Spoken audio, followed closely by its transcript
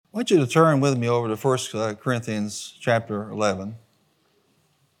I want you to turn with me over to 1 Corinthians chapter 11.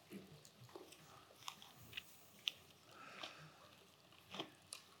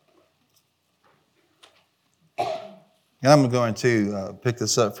 And I'm going to pick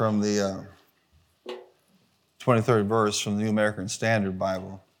this up from the 23rd verse from the New American Standard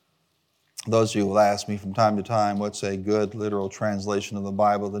Bible. Those of you will ask me from time to time, what's a good literal translation of the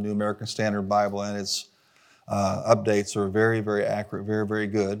Bible? The New American Standard Bible and its updates are very, very accurate, very, very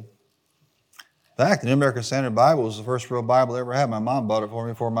good. In fact, the New American Standard Bible was the first real Bible I ever had. My mom bought it for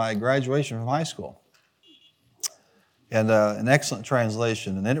me for my graduation from high school. And an excellent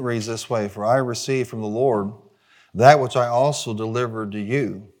translation. And then it reads this way, "For I received from the Lord that which I also delivered to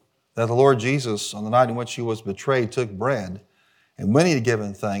you, that the Lord Jesus, on the night in which he was betrayed, took bread. And when he had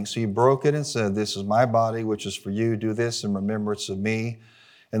given thanks, he broke it and said, 'This is my body, which is for you. Do this in remembrance of me.'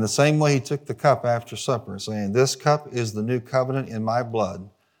 In the same way, he took the cup after supper, saying, 'This cup is the new covenant in my blood.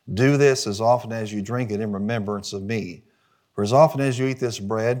 Do this as often as you drink it in remembrance of me. For as often as you eat this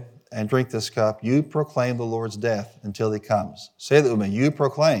bread and drink this cup, you proclaim the Lord's death until he comes.'" Say that with me. You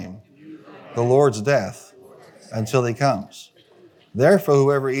proclaim the Lord's death until he comes. "Therefore,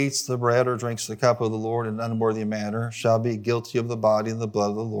 whoever eats the bread or drinks the cup of the Lord in an unworthy manner shall be guilty of the body and the blood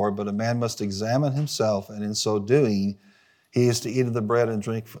of the Lord. But a man must examine himself, and in so doing, he is to eat of the bread and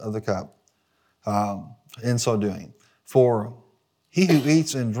drink of the cup. In so doing. For he who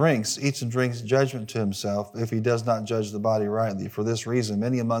eats and drinks judgment to himself, if he does not judge the body rightly. For this reason,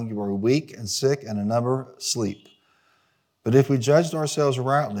 many among you are weak and sick, and a number sleep. But if we judged ourselves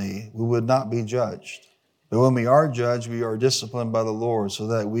rightly, we would not be judged. But when we are judged, we are disciplined by the Lord, so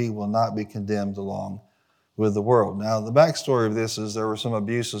that we will not be condemned along with the world." Now, the backstory of this is there were some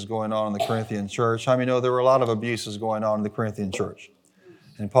abuses going on in the Corinthian church. How many know there were a lot of abuses going on in the Corinthian church?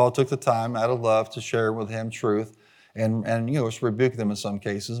 And Paul took the time out of love to share with him truth and rebuke them in some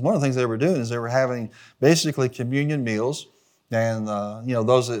cases. One of the things they were doing is they were having basically communion meals, and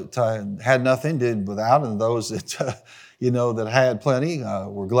those that had nothing did without, and those that that had plenty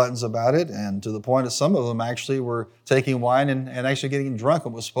were gluttons about it, and to the point that some of them actually were taking wine and actually getting drunk.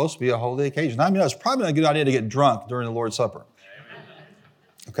 It was supposed to be a holy occasion. I mean, it's probably not a good idea to get drunk during the Lord's Supper.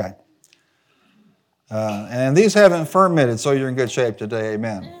 Okay. And these haven't fermented, so you're in good shape today.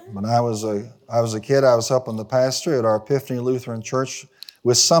 Amen. When I was a kid, I was helping the pastor at our Epiphany Lutheran Church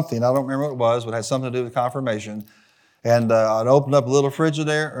with something. I don't remember what it was, but it had something to do with confirmation. And I'd opened up a little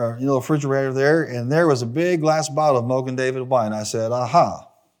refrigerator there, and there was a big glass bottle of Mogan David wine. I said, "Aha."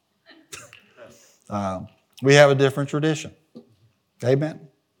 We have a different tradition. Amen.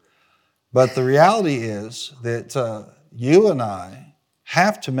 But the reality is that you and I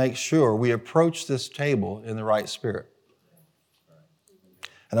have to make sure we approach this table in the right spirit.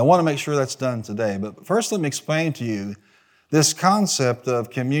 And I want to make sure that's done today. But first, let me explain to you this concept of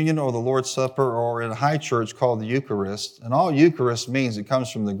communion or the Lord's Supper, or in high church called the Eucharist. And all Eucharist means, it comes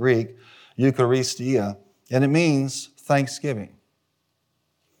from the Greek, Eucharistia, and it means thanksgiving.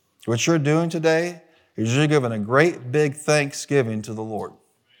 What you're doing today is you're giving a great big thanksgiving to the Lord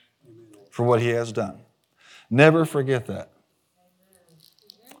for what he has done. Never forget that.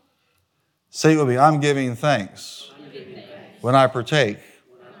 Say it with me, I'm giving thanks when I partake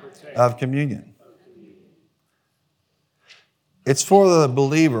of communion. It's for the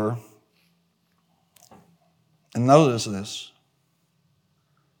believer, and notice this,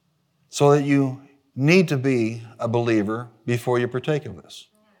 so that you need to be a believer before you partake of this.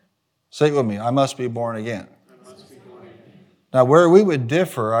 Say it with me, I must be born again. Now, where we would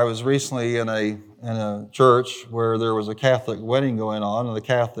differ, I was recently in a church where there was a Catholic wedding going on, and the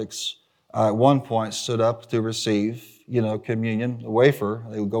Catholics at one point stood up to receive, communion, the wafer.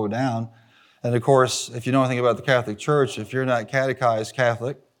 They would go down. And of course, if you know anything about the Catholic Church, if you're not catechized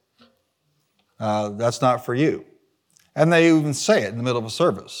Catholic, that's not for you. And they even say it in the middle of a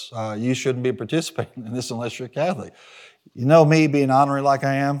service. You shouldn't be participating in this unless you're Catholic. You know me being honorary like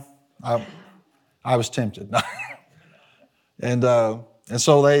I am, I was tempted. And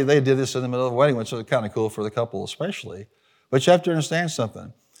so they did this in the middle of a wedding, which was kind of cool for the couple especially. But you have to understand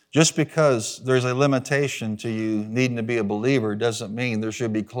something. Just because there's a limitation to you needing to be a believer doesn't mean there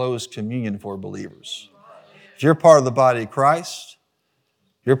should be closed communion for believers. If you're part of the body of Christ,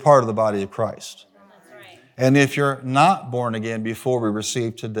 you're part of the body of Christ. And if you're not born again before we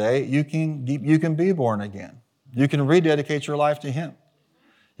receive today, you can be born again. You can rededicate your life to him.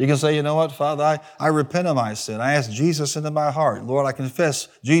 You can say, you know what, Father, I repent of my sin. I ask Jesus into my heart. Lord, I confess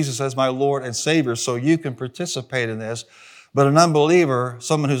Jesus as my Lord and Savior, so you can participate in this. But an unbeliever,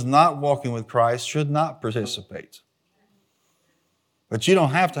 someone who's not walking with Christ, should not participate. But you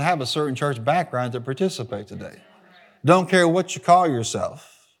don't have to have a certain church background to participate today. Don't care what you call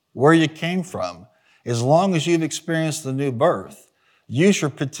yourself. where you came from, as long as you've experienced the new birth, you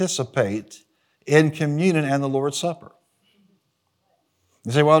should participate in communion and the Lord's Supper.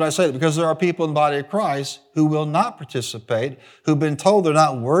 You say, why would I say that? Because there are people in the body of Christ who will not participate, who've been told they're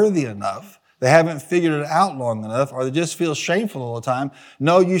not worthy enough, they haven't figured it out long enough, or they just feel shameful all the time.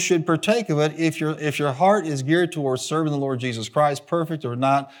 No, you should partake of it if your heart is geared towards serving the Lord Jesus Christ, perfect or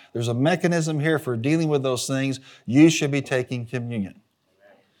not. There's a mechanism here for dealing with those things. You should be taking communion.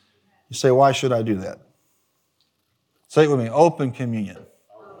 You say, why should I do that? Say it with me, open communion.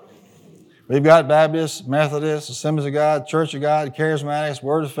 We've got Baptists, Methodists, Assemblies of God, Church of God, Charismatics,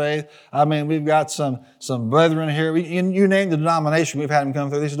 Word of Faith. I mean, we've got some brethren here. You name the denomination, we've had them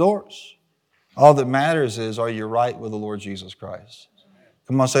come through these doors. All that matters is, are you right with the Lord Jesus Christ?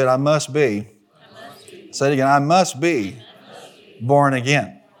 Come on, say it, I must be. Say it again, I must be born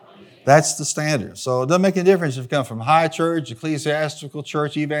again. That's the standard. So it doesn't make any difference if you come from high church, ecclesiastical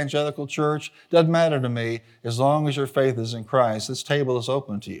church, evangelical church. Doesn't matter to me as long as your faith is in Christ. This table is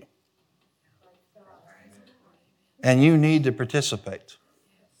open to you. And you need to participate.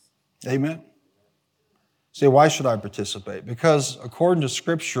 Amen? See, why should I participate? Because according to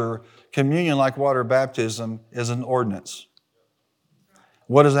Scripture, communion, like water baptism, is an ordinance.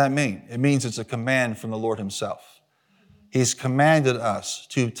 What does that mean? It means it's a command from the Lord Himself. He's commanded us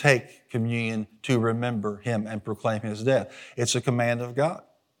to take communion to remember Him and proclaim His death. It's a command of God.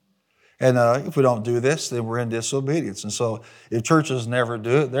 And if we don't do this, then we're in disobedience. And so if churches never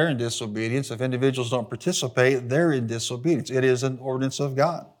do it, they're in disobedience. If individuals don't participate, they're in disobedience. It is an ordinance of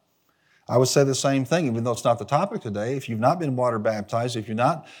God. I would say the same thing, even though it's not the topic today. If you've not been water baptized, if you've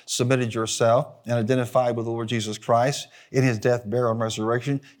not submitted yourself and identified with the Lord Jesus Christ in His death, burial, and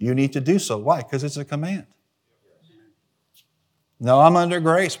resurrection, you need to do so. Why? Because it's a command. No, I'm under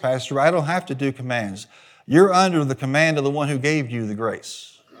grace, Pastor. I don't have to do commands. You're under the command of the one who gave you the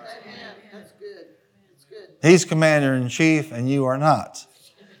grace. That's good. That's good. He's commander-in-chief and you are not.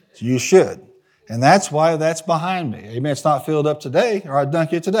 So you should. And that's why that's behind me. Amen. It's not filled up today, or I'd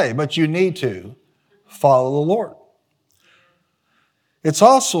dunk it today, but you need to follow the Lord. It's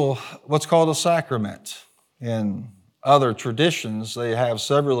also what's called a sacrament. In other traditions, they have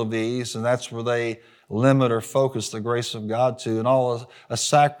several of these, and that's where they limit or focus the grace of God to. And all a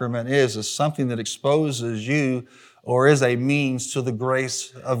sacrament is something that exposes you or is a means to the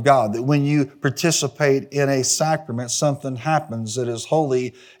grace of God. That when you participate in a sacrament, something happens that is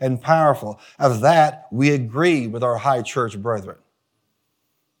holy and powerful. Of that, we agree with our high church brethren.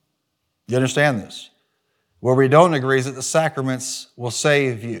 You understand this? Where we don't agree is that the sacraments will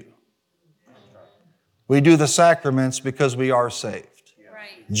save you. We do the sacraments because we are saved.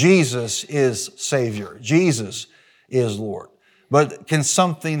 Right. Jesus is Savior. Jesus is Lord. But can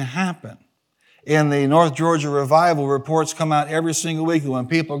something happen? In the North Georgia Revival, reports come out every single week that when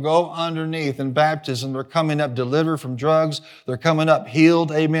people go underneath in baptism, they're coming up delivered from drugs. They're coming up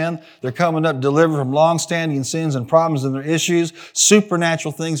healed, amen. They're coming up delivered from long-standing sins and problems and their issues.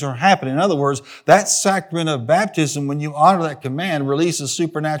 Supernatural things are happening. In other words, that sacrament of baptism, when you honor that command, releases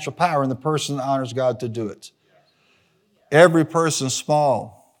supernatural power in the person that honors God to do it. Every person,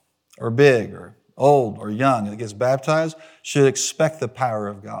 small or big or old or young, that gets baptized should expect the power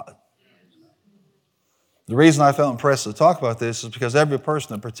of God. The reason I felt impressed to talk about this is because every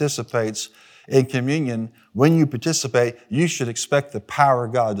person that participates in communion, when you participate, you should expect the power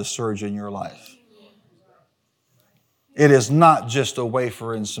of God to surge in your life. It is not just a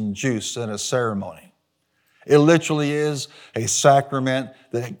wafer and some juice and a ceremony. It literally is a sacrament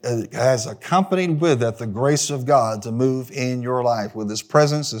that has accompanied with it the grace of God to move in your life with His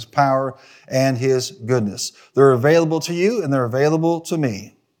presence, His power, and His goodness. They're available to you and they're available to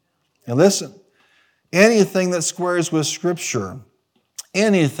me. And listen, anything that squares with Scripture,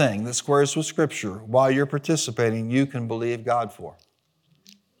 while you're participating, you can believe God for.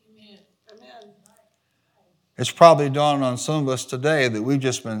 Amen. It's probably dawned on some of us today that we've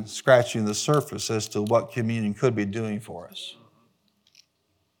just been scratching the surface as to what communion could be doing for us.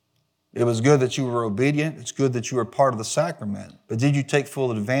 It was good that you were obedient. It's good that you were part of the sacrament. But did you take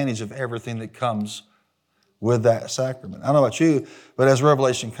full advantage of everything that comes with that sacrament? I don't know about you, but as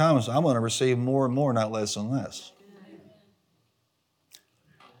revelation comes, I'm going to receive more and more, not less and less.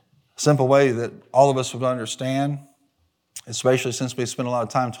 A simple way that all of us would understand, especially since we spend a lot of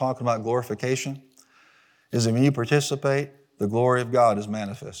time talking about glorification, is that when you participate, the glory of God is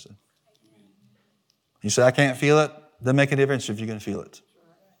manifested. You say, I can't feel it. Doesn't make a difference if you can feel it.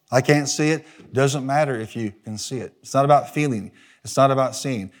 I can't see it. Doesn't matter if you can see it. It's not about feeling. It's not about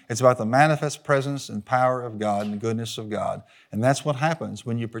seeing. It's about the manifest presence and power of God and the goodness of God. And that's what happens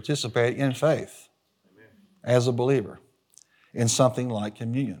when you participate in faith as a believer. in something like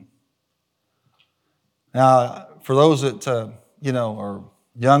communion. Now, for those that are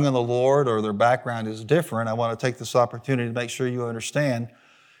young in the Lord or their background is different, I want to take this opportunity to make sure you understand,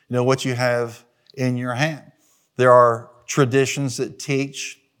 what you have in your hand. There are traditions that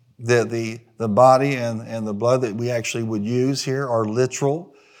teach that the body and the blood that we actually would use here are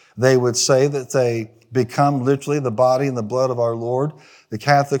literal. They would say that they become literally the body and the blood of our Lord. The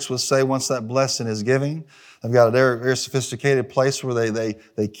Catholics would say once that blessing is given, they've got a very sophisticated place where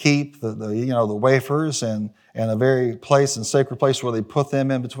they keep the wafers and a very place and sacred place where they put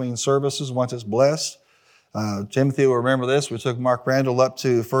them in between services once it's blessed. Timothy will remember this. We took Mark Randall up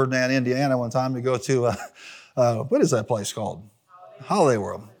to Ferdinand, Indiana one time to go to, what is that place called? Holiday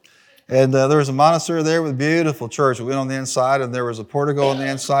World. And there was a monastery there with a beautiful church. We went on the inside, and there was a portico on the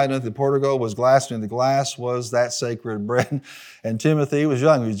inside, and the portico was glass, and the glass was that sacred bread. And Timothy was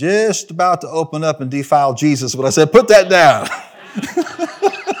young. He was just about to open up and defile Jesus, but I said, put that down.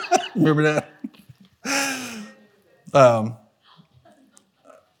 Remember that?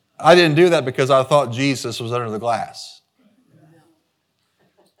 I didn't do that because I thought Jesus was under the glass.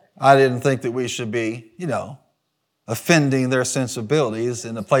 I didn't think that we should be, offending their sensibilities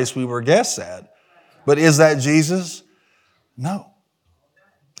in the place we were guests at. But is that Jesus? No.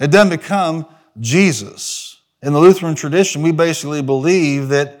 It doesn't become Jesus. In the Lutheran tradition, we basically believe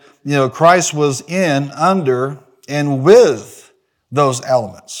that, Christ was in, under, and with those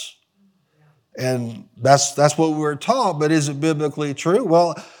elements. And that's what we're taught, but is it biblically true?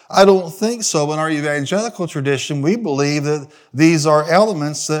 Well, I don't think so. In our evangelical tradition, we believe that these are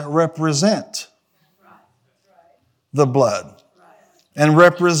elements that represent the blood and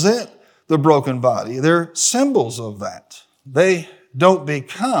represent the broken body. They're symbols of that. They don't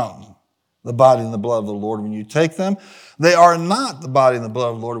become the body and the blood of the Lord when you take them. They are not the body and the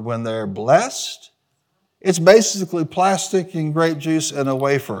blood of the Lord when they're blessed. It's basically plastic and grape juice and a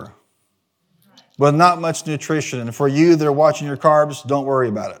wafer, but not much nutrition. And for you that are watching your carbs, don't worry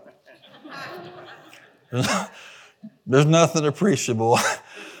about it. There's nothing appreciable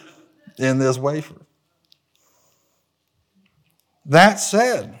in this wafer. That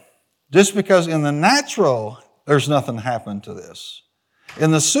said, just because in the natural there's nothing happened to this, in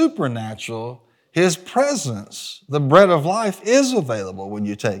the supernatural, His presence, the bread of life, is available when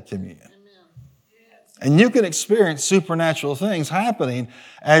you take communion. And you can experience supernatural things happening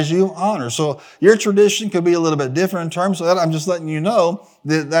as you honor. So your tradition could be a little bit different in terms of that. I'm just letting you know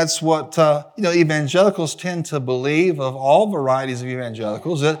that that's what evangelicals tend to believe of all varieties of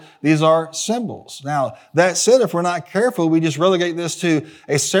evangelicals, that these are symbols. Now, that said, if we're not careful, we just relegate this to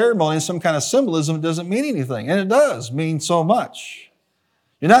a ceremony, some kind of symbolism. It doesn't mean anything. And it does mean so much.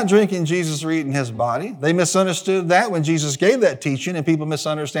 You're not drinking Jesus or eating His body. They misunderstood that when Jesus gave that teaching, and people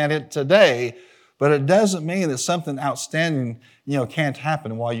misunderstand it today. But it doesn't mean that something outstanding, can't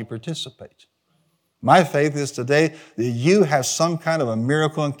happen while you participate. My faith is today that you have some kind of a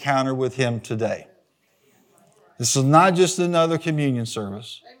miracle encounter with Him today. This is not just another communion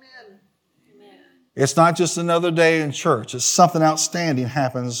service. Amen. It's not just another day in church. It's something outstanding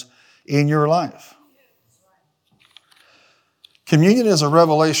happens in your life. Communion is a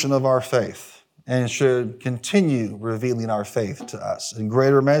revelation of our faith and should continue revealing our faith to us in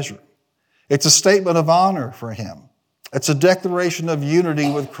greater measure. It's a statement of honor for Him. It's a declaration of unity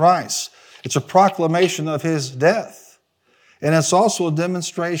with Christ. It's a proclamation of His death. And it's also a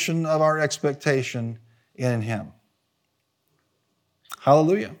demonstration of our expectation in Him.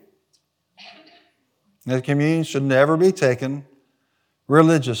 Hallelujah. The communion should never be taken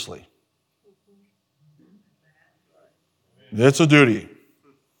religiously. It's a duty.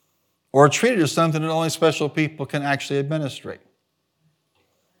 Or treated as something that only special people can actually administrate.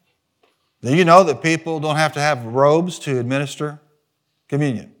 Do you know that people don't have to have robes to administer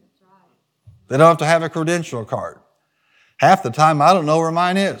communion? They don't have to have a credential card. Half the time, I don't know where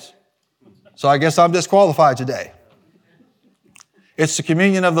mine is. So I guess I'm disqualified today. It's the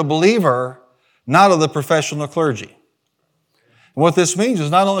communion of the believer, not of the professional clergy. And what this means is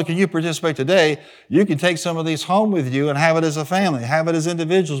not only can you participate today, you can take some of these home with you and have it as a family, have it as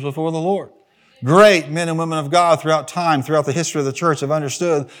individuals before the Lord. Great men and women of God throughout time, throughout the history of the church have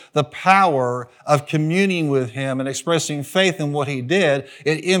understood the power of communing with Him and expressing faith in what He did.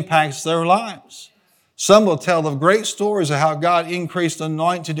 It impacts their lives. Some will tell of great stories of how God increased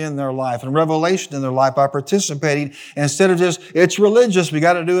anointing in their life and revelation in their life by participating. Instead of just, it's religious, we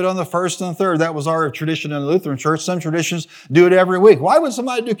got to do it on the first and third. That was our tradition in the Lutheran church. Some traditions do it every week. Why would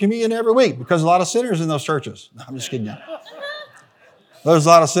somebody do communion every week? Because a lot of sinners in those churches. No, I'm just kidding you. There's a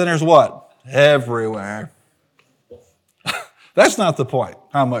lot of sinners what? Everywhere. That's not the point,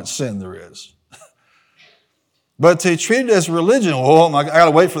 how much sin there is. But to treat it as religion, oh, I got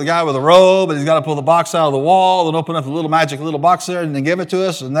to wait for the guy with the robe, and he's got to pull the box out of the wall and open up the little magic little box there and then give it to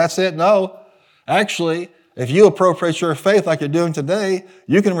us, and that's it. No. Actually, if you appropriate your faith like you're doing today,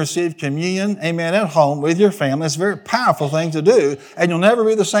 you can receive communion, amen, at home with your family. It's a very powerful thing to do, and you'll never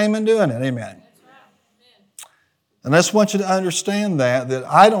be the same in doing it, amen. And I just want you to understand that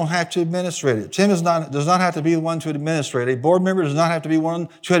I don't have to administrate it. Tim does not have to be the one to administrate it. A board member does not have to be one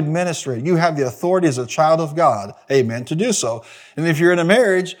to administrate it. You have the authority as a child of God, amen, to do so. And if you're in a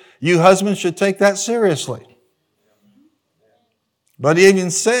marriage, you husbands should take that seriously. But even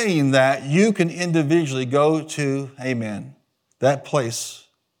saying that, you can individually go to, amen, that place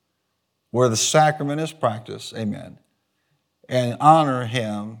where the sacrament is practiced, amen, and honor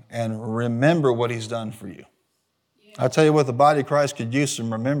Him and remember what He's done for you. I tell you what, the body of Christ could use some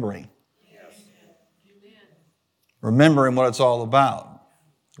remembering. Remembering what it's all about.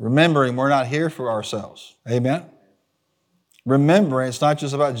 Remembering we're not here for ourselves. Amen? Remembering it's not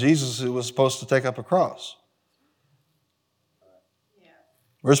just about Jesus who was supposed to take up a cross.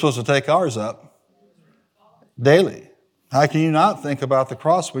 We're supposed to take ours up daily. How can you not think about the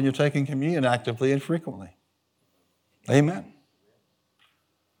cross when you're taking communion actively and frequently? Amen.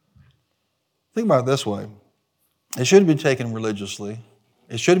 Think about it this way. It shouldn't be taken religiously.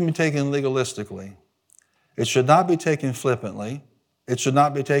 It shouldn't be taken legalistically. It should not be taken flippantly. It should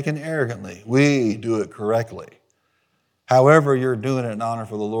not be taken arrogantly. We do it correctly. However you're doing it in honor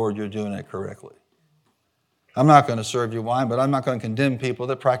for the Lord, you're doing it correctly. I'm not going to serve you wine, but I'm not going to condemn people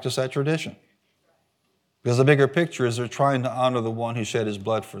that practice that tradition. Because the bigger picture is they're trying to honor the one who shed His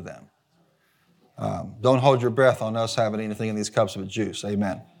blood for them. Don't hold your breath on us having anything in these cups of juice.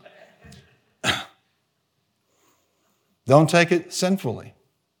 Amen. Don't take it sinfully.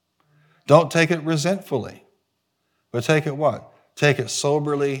 Don't take it resentfully. But take it what? Take it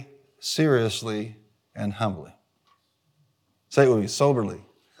soberly, seriously, and humbly. Say it with me, soberly,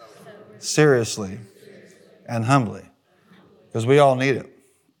 seriously, and humbly. Because we all need it.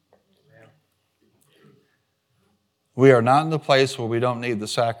 We are not in the place where we don't need the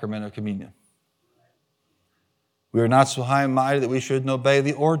sacrament of communion. We are not so high and mighty that we shouldn't obey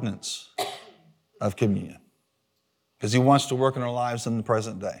the ordinance of communion. Because He wants to work in our lives in the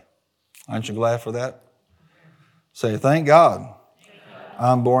present day. Aren't you glad for that? Say, thank God,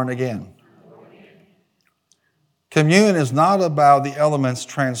 I'm born again. Communion is not about the elements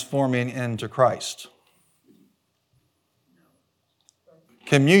transforming into Christ.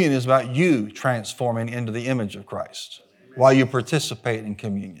 Communion is about you transforming into the image of Christ while you participate in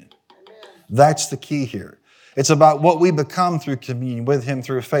communion. That's the key here. It's about what we become through communion with Him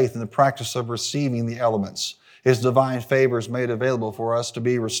through faith and the practice of receiving the elements. His divine favor is made available for us to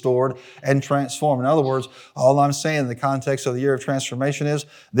be restored and transformed. In other words, all I'm saying in the context of the year of transformation is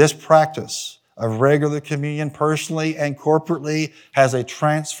this practice of regular communion personally and corporately has a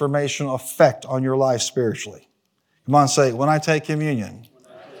transformational effect on your life spiritually. Come on, say, when I take communion,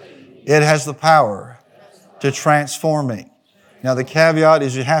 it has the power to transform me. Now, the caveat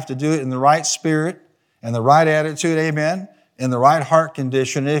is you have to do it in the right spirit and the right attitude, amen, in the right heart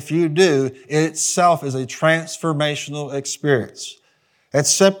condition. If you do, it itself is a transformational experience. It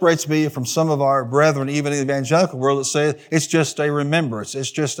separates me from some of our brethren, even in the evangelical world, that say it's just a remembrance,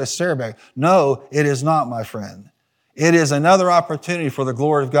 it's just a ceremony. No, it is not, my friend. It is another opportunity for the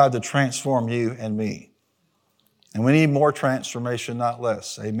glory of God to transform you and me. And we need more transformation, not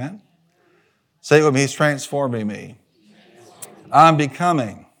less. Amen? Say it with me, He's transforming me. I'm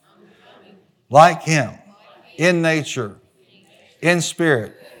becoming like Him in nature, in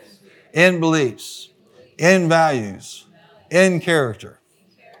spirit, in beliefs, in values, in character.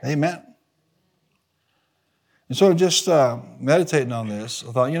 Amen. And so just meditating on this,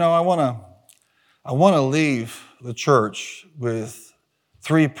 I thought, I want to leave the church with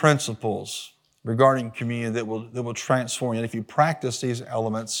 3 principles regarding communion that will transform you. And if you practice these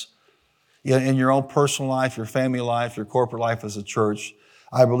elements in your own personal life, your family life, your corporate life as a church,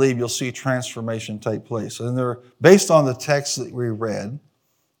 I believe you'll see transformation take place. And they're based on the text that we read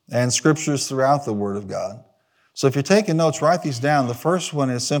and scriptures throughout the Word of God. So if you're taking notes, write these down. The first one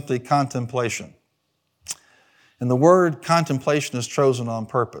is simply contemplation. And the word contemplation is chosen on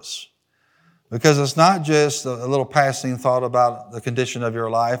purpose because it's not just a little passing thought about the condition of your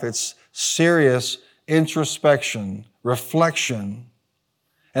life. It's serious introspection, reflection,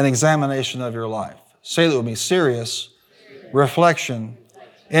 and examination of your life. Say that with me, serious reflection,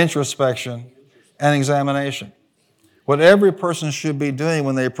 introspection, and examination. What every person should be doing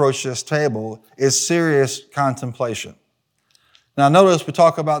when they approach this table is serious contemplation. Now notice we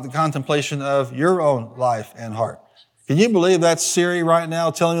talk about the contemplation of your own life and heart. Can you believe that's Siri right now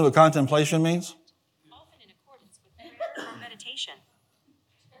telling you what contemplation means? Often in accordance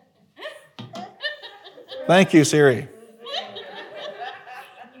Thank you, Siri.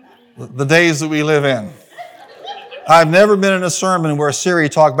 The days that we live in. I've never been in a sermon where Siri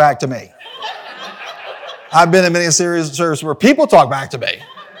talked back to me. I've been in many services where people talk back to me.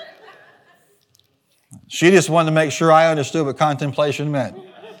 She just wanted to make sure I understood what contemplation meant.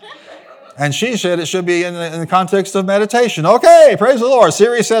 And she said it should be in the context of meditation. Okay, praise the Lord.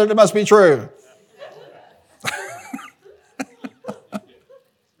 Siri said it must be true.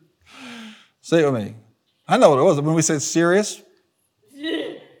 Say it with me. I know what it was. When we said serious.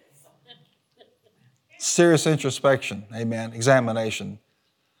 Serious introspection. Amen. Examination.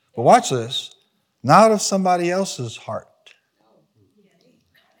 But watch this. Not of somebody else's heart.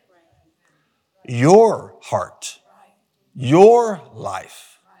 Your heart. Your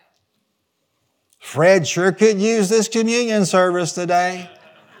life. Fred sure could use this communion service today.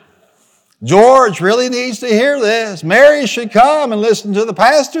 George really needs to hear this. Mary should come and listen to the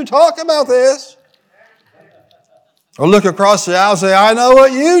pastor talk about this. Or look across the aisle and say, I know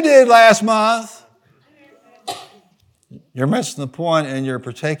what you did last month. You're missing the point and you're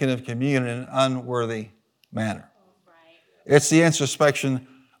partaking of communion in an unworthy manner. It's the introspection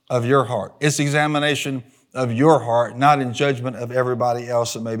of your heart. It's the examination of your heart, not in judgment of everybody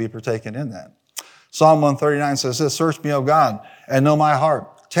else that may be partaking in that. Psalm 139 says this, search me, O God, and know my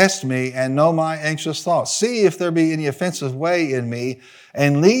heart. Test me and know my anxious thoughts. See if there be any offensive way in me,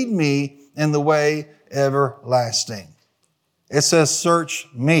 and lead me in the way everlasting. It says, search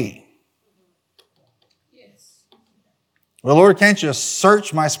me. Yes. Well, Lord, can't you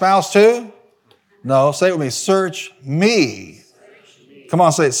search my spouse too? No, say it with me, search me. Come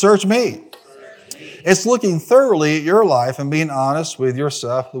on, say it, search me. It's looking thoroughly at your life and being honest with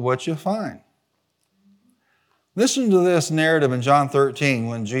yourself with what you find. Listen to this narrative in John 13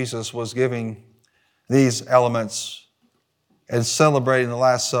 when Jesus was giving these elements and celebrating the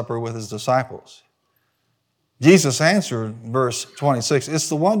Last Supper with his disciples. Jesus answered, verse 26, it's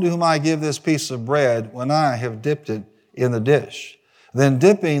the one to whom I give this piece of bread when I have dipped it in the dish. Then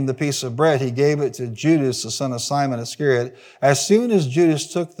dipping the piece of bread, he gave it to Judas, the son of Simon Iscariot. As soon as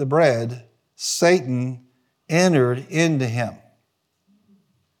Judas took the bread, Satan entered into him.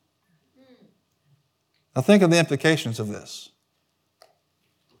 Now think of the implications of this.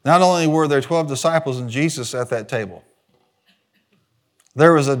 Not only were there 12 disciples and Jesus at that table,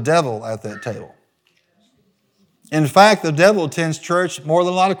 there was a devil at that table. In fact, the devil attends church more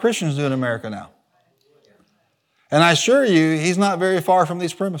than a lot of Christians do in America now. And I assure you, he's not very far from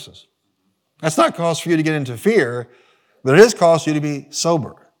these premises. That's not cause for you to get into fear, but it is cause for you to be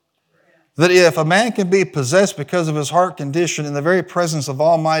sober. That if a man can be possessed because of his heart condition in the very presence of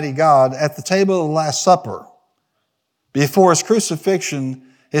Almighty God at the table of the Last Supper, before his crucifixion,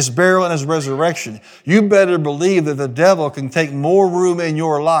 his burial, and his resurrection, you better believe that the devil can take more room in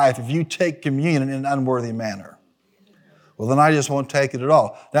your life if you take communion in an unworthy manner. Well, then I just won't take it at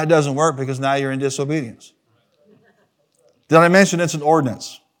all. That doesn't work because now you're in disobedience. Did I mention it's an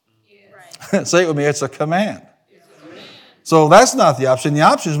ordinance? Yes. Say it with me, it's a command. So that's not the option. The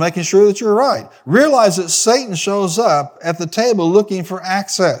option is making sure that you're right. Realize that Satan shows up at the table looking for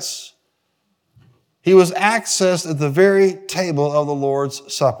access. He was accessed at the very table of the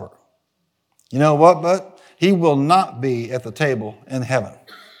Lord's Supper. You know what, but he will not be at the table in heaven.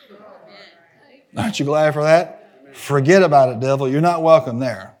 Aren't you glad for that? Forget about it, devil. You're not welcome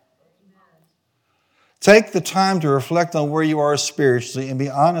there. Take the time to reflect on where you are spiritually and be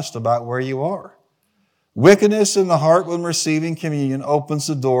honest about where you are. Wickedness in the heart when receiving communion opens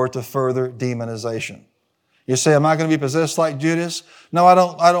the door to further demonization. You say, am I going to be possessed like Judas? No, I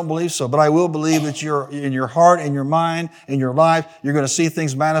don't believe so. But I will believe that you're in your heart, in your mind, in your life, you're going to see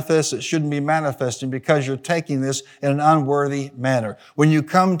things manifest that shouldn't be manifesting because you're taking this in an unworthy manner. When you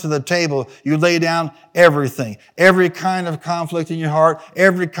come to the table, you lay down everything. Every kind of conflict in your heart,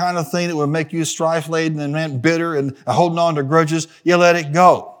 every kind of thing that would make you strife-laden and bitter and holding on to grudges, you let it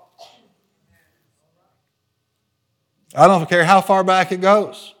go. I don't care how far back it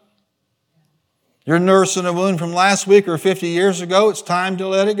goes. You're nursing a wound from last week or 50 years ago, it's time to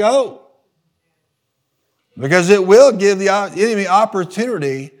let it go. Because it will give the enemy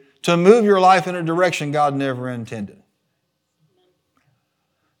opportunity to move your life in a direction God never intended. A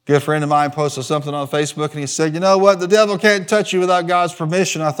good friend of mine posted something on Facebook and he said, you know what, the devil can't touch you without God's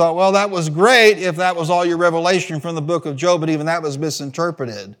permission. I thought, well, that was great if that was all your revelation from the book of Job, but even that was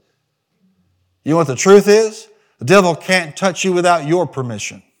misinterpreted. You know what the truth is? The devil can't touch you without your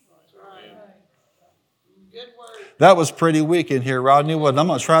permission. That was pretty weak in here, Rodney. I'm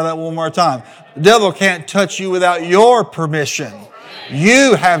going to try that one more time. The devil can't touch you without your permission.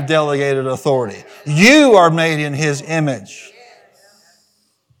 You have delegated authority. You are made in his image.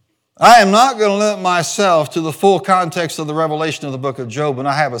 I am not going to limit myself to the full context of the revelation of the book of Job when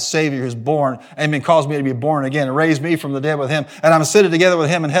I have a Savior who's born and caused me to be born again and raised me from the dead with Him, and I'm seated together with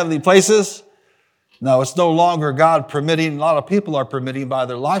Him in heavenly places. No, it's no longer God permitting. A lot of people are permitting by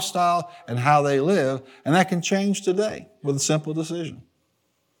their lifestyle and how they live, and that can change today with a simple decision.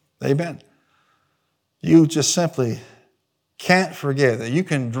 Amen. You just simply can't forget that you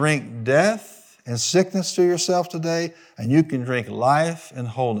can drink death and sickness to yourself today, and you can drink life and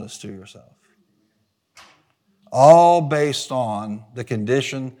wholeness to yourself. All based on the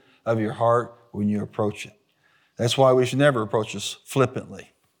condition of your heart when you approach it. That's why we should never approach this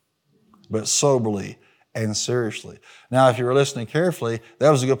flippantly, but soberly and seriously. Now, if you were listening carefully, that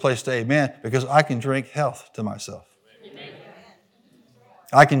was a good place to amen, because I can drink health to myself. Amen.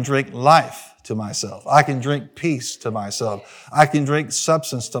 I can drink life to myself. I can drink peace to myself. I can drink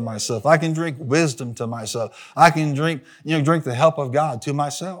substance to myself. I can drink wisdom to myself. I can drink the help of God to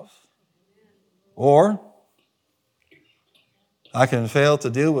myself. Or I can fail to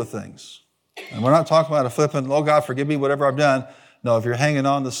deal with things. And we're not talking about a flippant, oh God, forgive me, whatever I've done. No, if you're hanging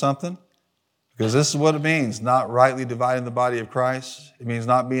on to something, because this is what it means, not rightly dividing the body of Christ. It means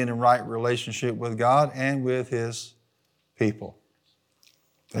not being in right relationship with God and with His people.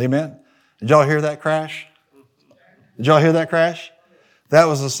 Amen. Did y'all hear that crash? Did y'all hear that crash? That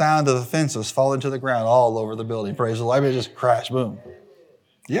was the sound of the fences falling to the ground all over the building. Praise the Lord. It just crashed, boom.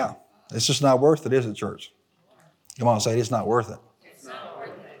 Yeah, it's just not worth it, is it, church? Come on, say it. It's not worth it. It's not worth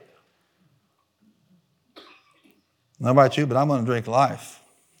it. I don't know about you, but I'm going to drink life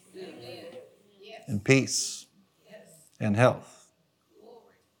and peace and health.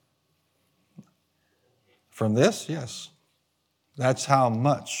 From this, yes. That's how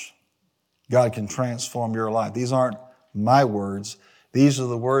much God can transform your life. These aren't my words. These are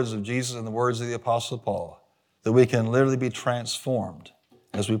the words of Jesus and the words of the Apostle Paul, that we can literally be transformed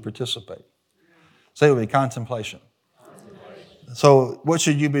as we participate. Say it with me, contemplation. So what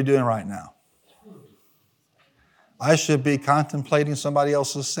should you be doing right now? I should be contemplating somebody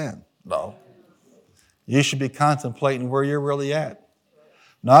else's sin. No. You should be contemplating where you're really at.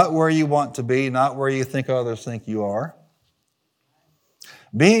 Not where you want to be, not where you think others think you are.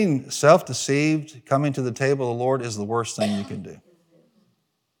 Being self-deceived, coming to the table of the Lord is the worst thing you can do.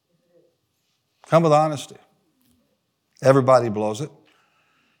 Come with honesty. Everybody blows it.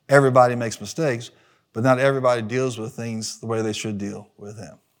 Everybody makes mistakes, but not everybody deals with things the way they should deal with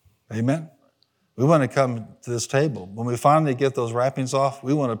them. Amen? We want to come to this table. When we finally get those wrappings off,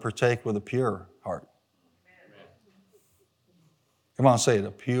 we want to partake with a pure heart. Come on, say it,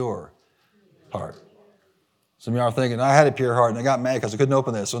 a pure heart. Some of y'all are thinking, I had a pure heart and I got mad because I couldn't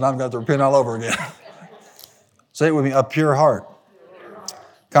open this, so now I'm going to have to repent all over again. Say it with me, a pure heart.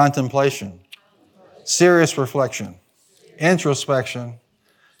 Contemplation. Serious reflection. Introspection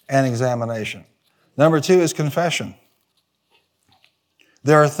and examination. Number 2 is confession.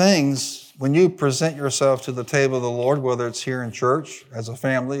 There are things, when you present yourself to the table of the Lord, whether it's here in church, as a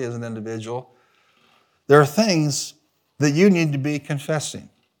family, as an individual, there are things that you need to be confessing.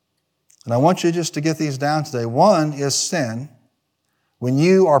 And I want you just to get these down today. One is sin. When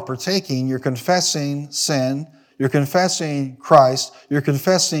you are partaking, you're confessing sin, you're confessing Christ, you're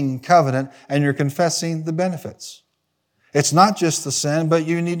confessing covenant, and you're confessing the benefits. It's not just the sin, but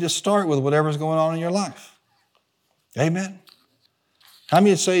you need to start with whatever's going on in your life. Amen. How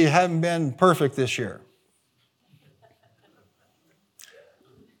many would say you haven't been perfect this year?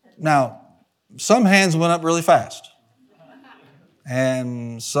 Now, some hands went up really fast.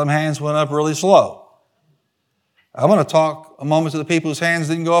 And some hands went up really slow. I want to talk a moment to the people whose hands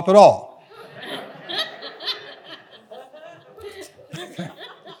didn't go up at all.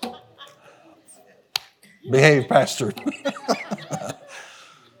 Behave, Pastor.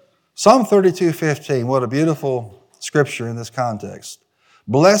 Psalm 32:15, what a beautiful scripture in this context.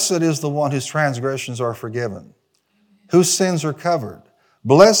 Blessed is the one whose transgressions are forgiven, whose sins are covered.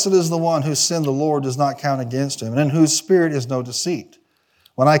 Blessed is the one whose sin the Lord does not count against him, and in whose spirit is no deceit.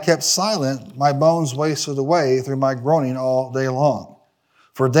 When I kept silent, my bones wasted away through my groaning all day long.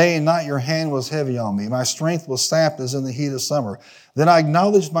 For day and night your hand was heavy on me. My strength was sapped as in the heat of summer. Then I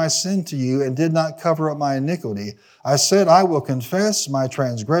acknowledged my sin to you and did not cover up my iniquity. I said, I will confess my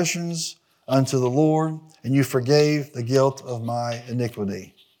transgressions unto the Lord, and you forgave the guilt of my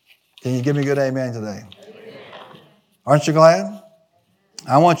iniquity. Can you give me a good amen today? Amen. Aren't you glad?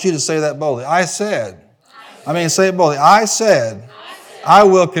 I want you to say that boldly. Say it boldly. I said, I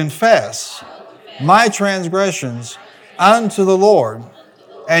will confess my transgressions unto the Lord,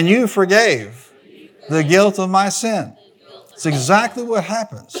 and you forgave the guilt of my sin. It's exactly what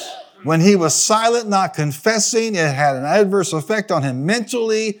happens When he was silent, not confessing, it had an adverse effect on him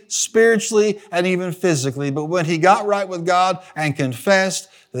mentally, spiritually, and even physically. But when he got right with God and confessed,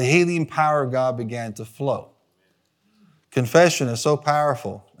 the healing power of God began to flow. Confession is so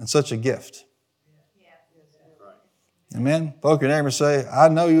powerful and such a gift. Amen. Poke your neighbor and say, I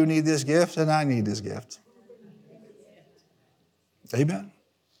know you need this gift and I need this gift. Amen.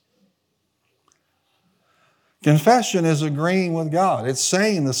 Confession is agreeing with God. It's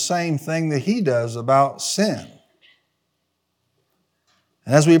saying the same thing that He does about sin.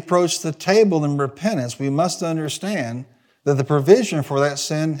 And as we approach the table in repentance, we must understand that the provision for that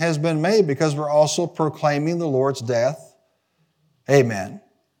sin has been made because we're also proclaiming the Lord's death. Amen.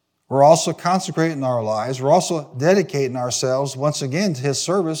 We're also consecrating our lives. We're also dedicating ourselves once again to His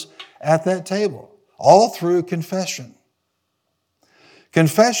service at that table, all through confession.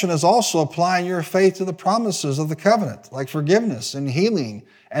 Confession is also applying your faith to the promises of the covenant, like forgiveness and healing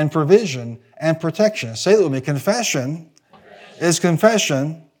and provision and protection. Say that with me. Confession is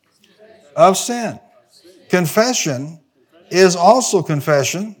confession of sin. Confession is also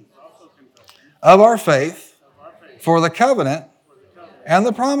confession of our faith for the covenant and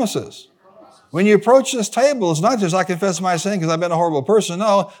the promises. When you approach this table, it's not just I confess my sin because I've been a horrible person.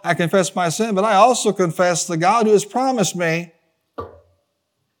 No, I confess my sin, but I also confess the God who has promised me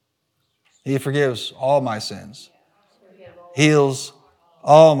He forgives all my sins, heals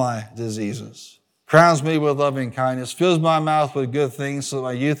all my diseases, crowns me with loving kindness, fills my mouth with good things so that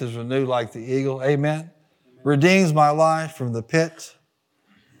my youth is renewed like the eagle. Amen. Redeems my life from the pit.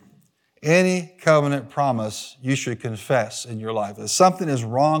 Any covenant promise you should confess in your life. If something is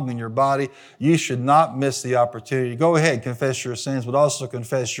wrong in your body, you should not miss the opportunity. Go ahead, confess your sins, but also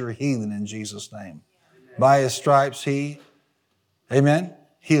confess your healing in Jesus' name. By His stripes, He, amen,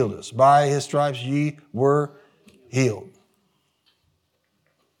 healed us. By His stripes ye were healed.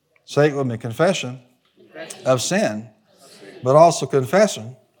 Say it with me. Confession of sin, but also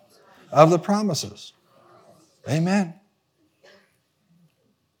confession of the promises. Amen.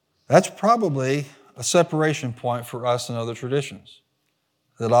 That's probably a separation point for us and other traditions.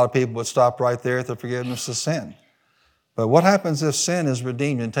 A lot of people would stop right there at the forgiveness of sin. But what happens if sin is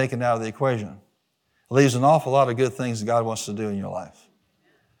redeemed and taken out of the equation? It leaves an awful lot of good things that God wants to do in your life.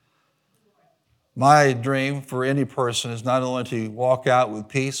 My dream for any person is not only to walk out with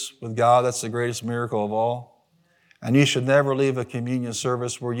peace with God, that's the greatest miracle of all, and you should never leave a communion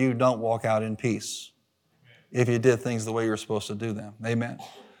service where you don't walk out in peace if you did things the way you're supposed to do them. Amen.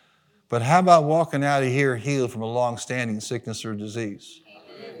 But how about walking out of here healed from a long-standing sickness or disease?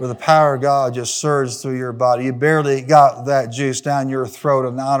 Where the power of God just surged through your body. You barely got that juice down your throat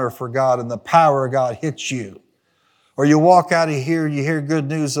in honor for God, and the power of God hits you. Or you walk out of here and you hear good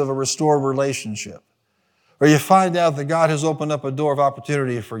news of a restored relationship. Or you find out that God has opened up a door of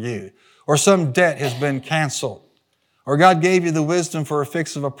opportunity for you. Or some debt has been canceled. Or God gave you the wisdom for a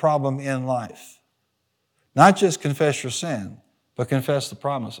fix of a problem in life. Not just confess your sin, but confess the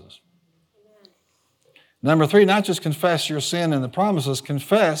promises. Number 3, not just confess your sin and the promises,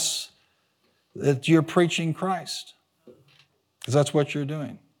 confess that you're preaching Christ. Because that's what you're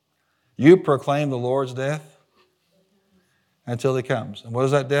doing. You proclaim the Lord's death until He comes. And what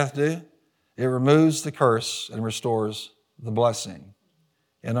does that death do? It removes the curse and restores the blessing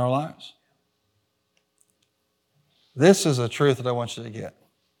in our lives. This is a truth that I want you to get.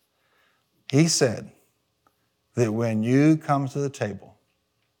 He said that when you come to the table,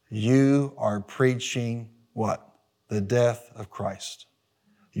 you are preaching what? The death of Christ.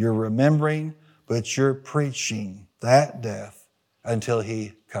 You're remembering, but you're preaching that death until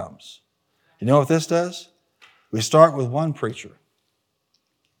He comes. You know what this does? We start with one preacher.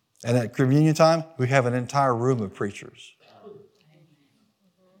 And at communion time, we have an entire room of preachers.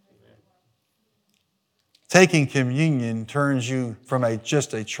 Taking communion turns you from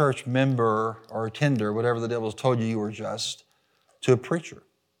just a church member or attender, whatever the devil's told you were just, to a preacher.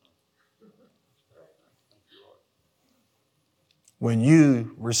 When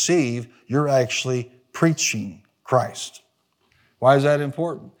you receive, you're actually preaching Christ. Why is that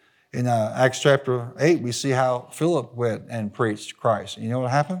important? In Acts chapter 8, we see how Philip went and preached Christ. You know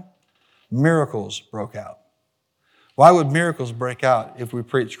what happened? Miracles broke out. Why would miracles break out if we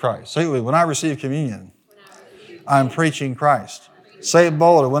preach Christ? Say it with me. When I receive communion, I'm preaching Christ. Say it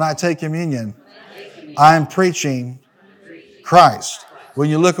boldly. When I take communion, I'm preaching Christ. When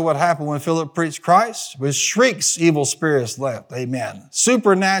you look at what happened when Philip preached Christ, with shrieks, evil spirits left. Amen.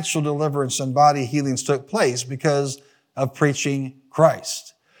 Supernatural deliverance and body healings took place because of preaching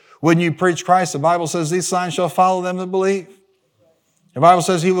Christ. When you preach Christ, the Bible says these signs shall follow them that believe. The Bible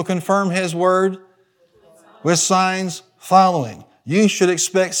says He will confirm His word with signs following. you should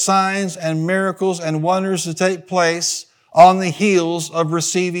expect signs and miracles and wonders to take place on the heels of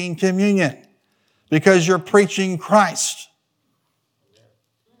receiving communion because you're preaching Christ.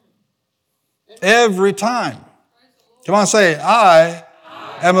 Every time. Come on, say it. I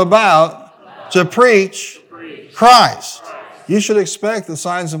am about to preach Christ. You should expect the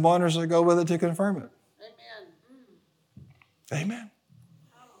signs and wonders that go with it to confirm it. Amen.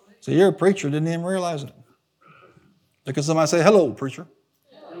 So you're a preacher, didn't even realize it. Look at somebody say, hello, preacher.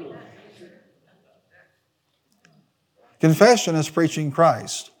 Confession is preaching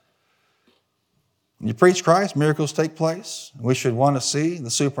Christ. When you preach Christ, miracles take place. We should want to see the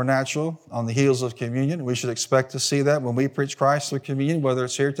supernatural on the heels of communion. We should expect to see that when we preach Christ through communion, whether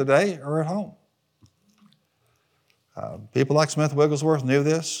it's here today or at home. People like Smith Wigglesworth knew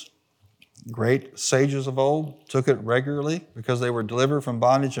this. Great sages of old took it regularly because they were delivered from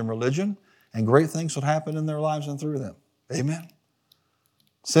bondage and religion, and great things would happen in their lives and through them. Amen.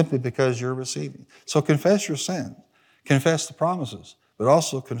 Simply because you're receiving. So confess your sin. Confess the promises, but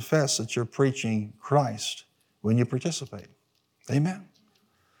also confess that you're preaching Christ when you participate. Amen.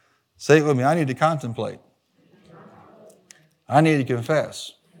 Say it with me. I need to contemplate. I need to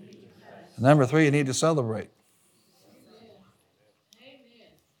confess. And number 3, you need to celebrate.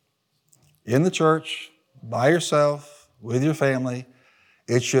 In the church, by yourself, with your family,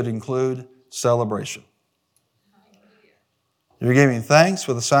 it should include celebration. You're giving thanks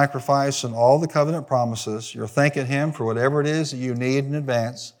for the sacrifice and all the covenant promises. You're thanking Him for whatever it is that you need in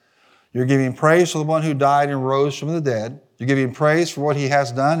advance. You're giving praise for the one who died and rose from the dead. You're giving praise for what He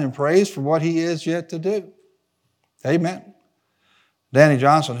has done and praise for what He is yet to do. Amen. Danny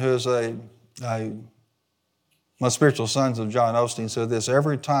Johnson, who is one of the spiritual sons of John Osteen, said this: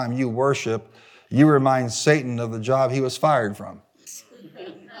 every time you worship, you remind Satan of the job he was fired from.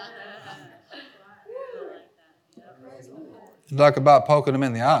 Talk about poking him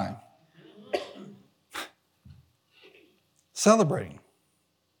in the eye. Celebrating.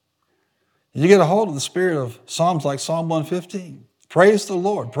 You get a hold of the spirit of Psalms like Psalm 115. Praise the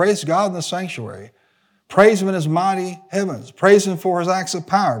Lord. Praise God in the sanctuary. Praise Him in His mighty heavens. Praise Him for His acts of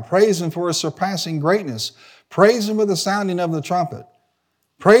power. Praise Him for His surpassing greatness. Praise Him with the sounding of the trumpet.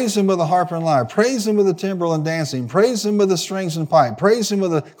 Praise Him with the harp and lyre. Praise Him with the timbrel and dancing. Praise Him with the strings and pipe. Praise Him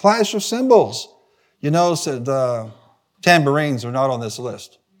with the clash of cymbals. You notice that tambourines are not on this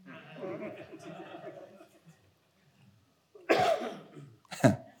list.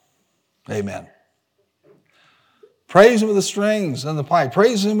 Amen. Praise Him with the strings and the pipe.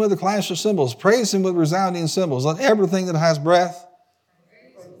 Praise Him with the clash of cymbals. Praise Him with resounding cymbals. Let everything that has breath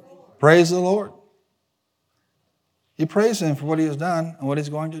praise the Lord. You praise Him for what He has done and what He's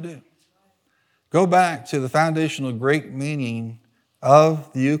going to do. Go back to the foundational Greek meaning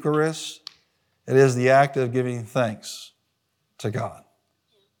of the Eucharist. It is the act of giving thanks to God.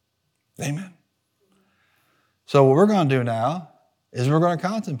 Amen. So what we're going to do now is we're going to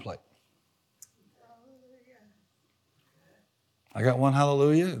contemplate. I got one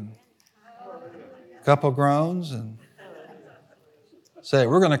hallelujah and a couple groans and say,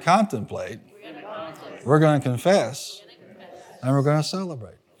 we're going to contemplate, we're going to confess, and we're going to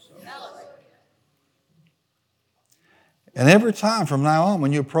celebrate. And every time from now on,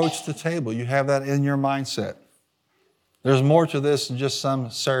 when you approach the table, you have that in your mindset. There's more to this than just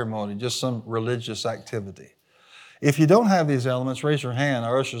some ceremony, just some religious activity. If you don't have these elements, raise your hand.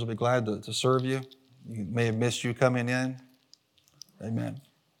 Our ushers will be glad to serve you. You may have missed you coming in. Amen.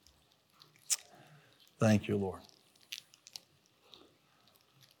 Thank you, Lord.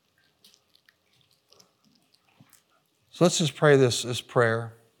 So let's just pray this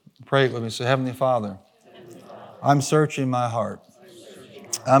prayer. Pray it with me. Say, Heavenly Father, I'm searching my heart.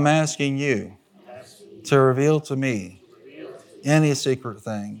 I'm asking you to reveal to me any secret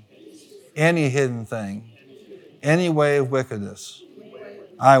thing, any hidden thing, any way of wickedness.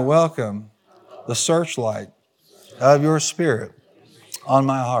 I welcome the searchlight of your Spirit on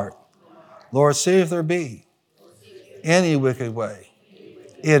my heart. Lord, see if there be any wicked way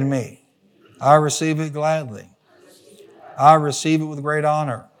in me. I receive it gladly. I receive it with great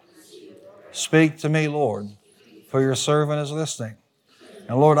honor. Speak to me, Lord, for your servant is listening.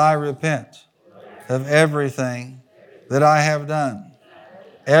 And Lord, I repent of everything that I have done,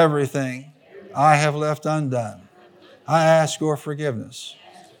 everything I have left undone. I ask your forgiveness.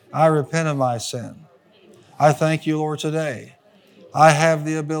 I repent of my sin. I thank you, Lord, today. I have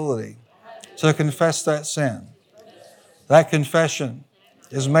the ability to confess that sin. That confession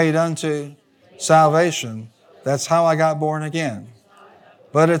is made unto salvation. That's how I got born again.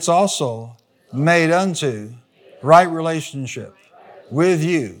 But it's also made unto right relationship with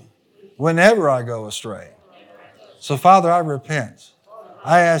you whenever I go astray. So, Father, I repent.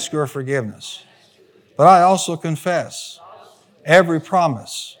 I ask your forgiveness. But I also confess every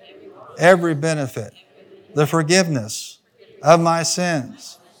promise, every benefit, the forgiveness of my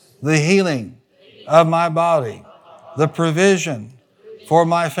sins, the healing of my body, the provision for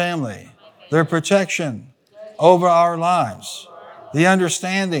my family, the protection over our lives, the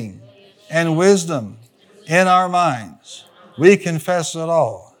understanding and wisdom in our minds. We confess it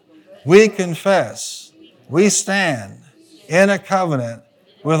all. We confess we stand in a covenant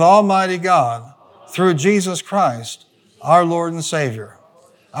with Almighty God through Jesus Christ, our Lord and Savior.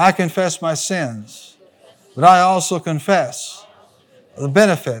 I confess my sins, but I also confess the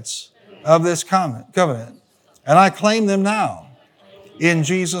benefits of this covenant, and I claim them now in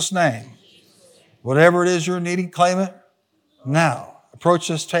Jesus' name. Whatever it is you're needing, claim it now. Approach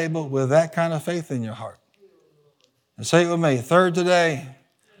this table with that kind of faith in your heart. And say it with me. Third today,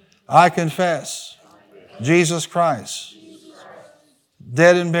 I confess Jesus Christ,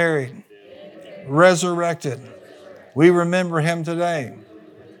 dead and buried, resurrected. We remember Him today.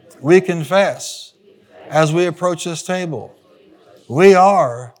 We confess as we approach this table, we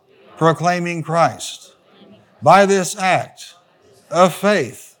are proclaiming Christ. By this act of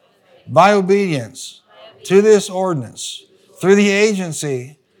faith, by obedience to this ordinance, through the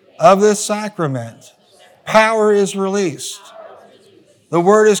agency of this sacrament, power is released. The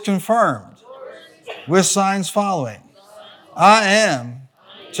word is confirmed with signs following. I am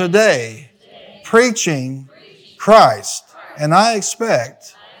today preaching Christ, and I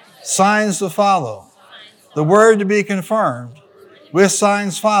expect signs to follow. The word to be confirmed with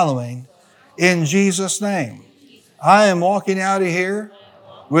signs following in Jesus' name. I am walking out of here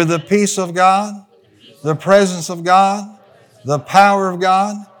with the peace of God, the presence of God, the power of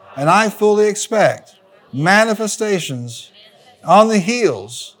God, and I fully expect manifestations on the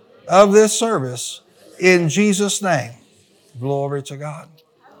heels of this service in Jesus' name. Glory to God.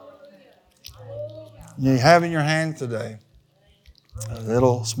 You have in your hand today a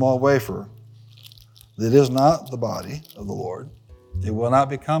little small wafer that is not the body of the Lord. It will not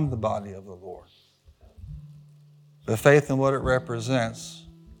become the body of the Lord. But faith in what it represents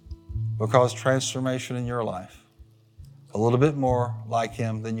will cause transformation in your life. A little bit more like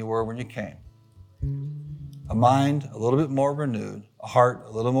Him than you were when you came. A mind a little bit more renewed, a heart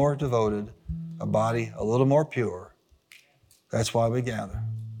a little more devoted, a body a little more pure. That's why we gather.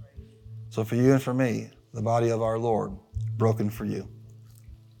 So for you and for me, the body of our Lord, broken for you.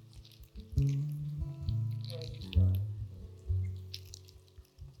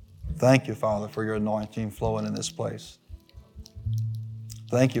 Thank you, Father, for your anointing flowing in this place.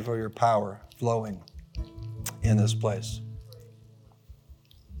 Thank you for your power flowing in this place.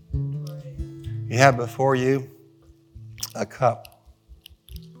 You have before you a cup.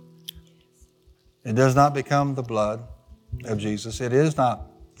 It does not become the blood of Jesus. It is not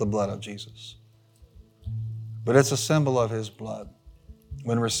the blood of Jesus. But it's a symbol of His blood.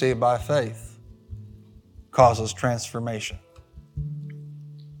 When received by faith, causes transformation.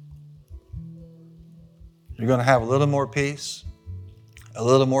 You're going to have a little more peace, a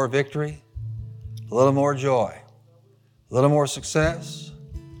little more victory, a little more joy, a little more success,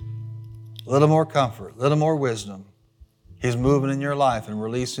 a little more comfort, a little more wisdom. He's moving in your life and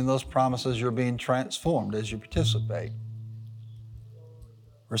releasing those promises. You're being transformed as you participate.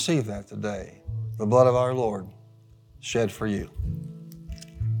 Receive that today. The blood of our Lord shed for you.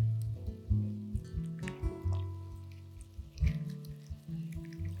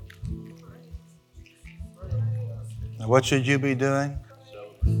 Now, what should you be doing?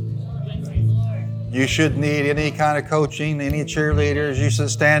 You shouldn't need any kind of coaching, any cheerleaders. You should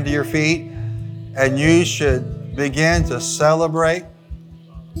stand to your feet and you should begin to celebrate.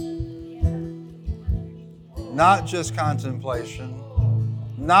 Not just contemplation,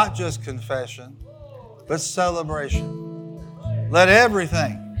 not just confession, but celebration. Let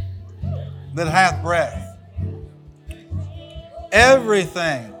everything that hath breath,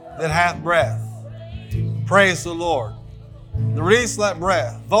 everything that hath breath, praise the Lord. Release that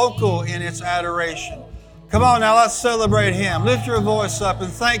breath, vocal in its adoration. Come on now, let's celebrate Him. Lift your voice up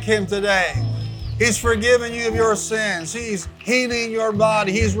and thank Him today. He's forgiven you of your sins. He's healing your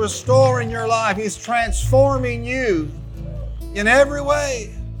body. He's restoring your life. He's transforming you in every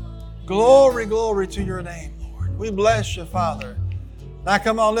way. Glory, glory to your name, Lord. We bless you, Father. Now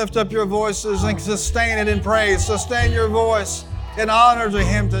come on, lift up your voices and sustain it in praise. Sustain your voice in honor to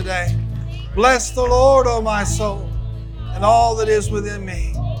Him today. Bless the Lord, O my soul, and all that is within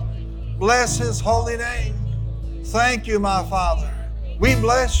me. Bless His holy name. Thank you, my Father. We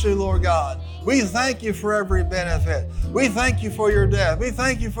bless you, Lord God. We thank you for every benefit. We thank you for your death. We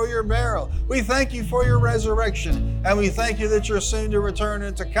thank you for your burial. We thank you for your resurrection. And we thank you that you're soon to return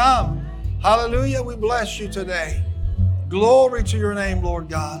and to come. Hallelujah. We bless you today. Glory to your name, Lord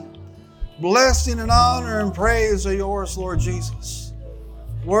God. Blessing and honor and praise are yours, Lord Jesus.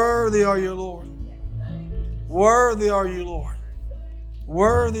 Worthy are you, Lord. Worthy are you, Lord.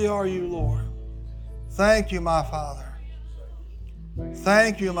 Worthy are you, Lord. Thank you, my Father.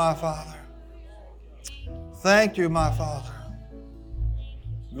 Thank you, my Father. Thank you, my Father.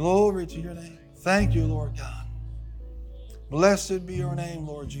 Glory to your name. Thank you, Lord God. Blessed be your name,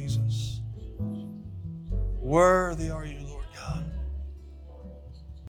 Lord Jesus. Worthy are you, Lord.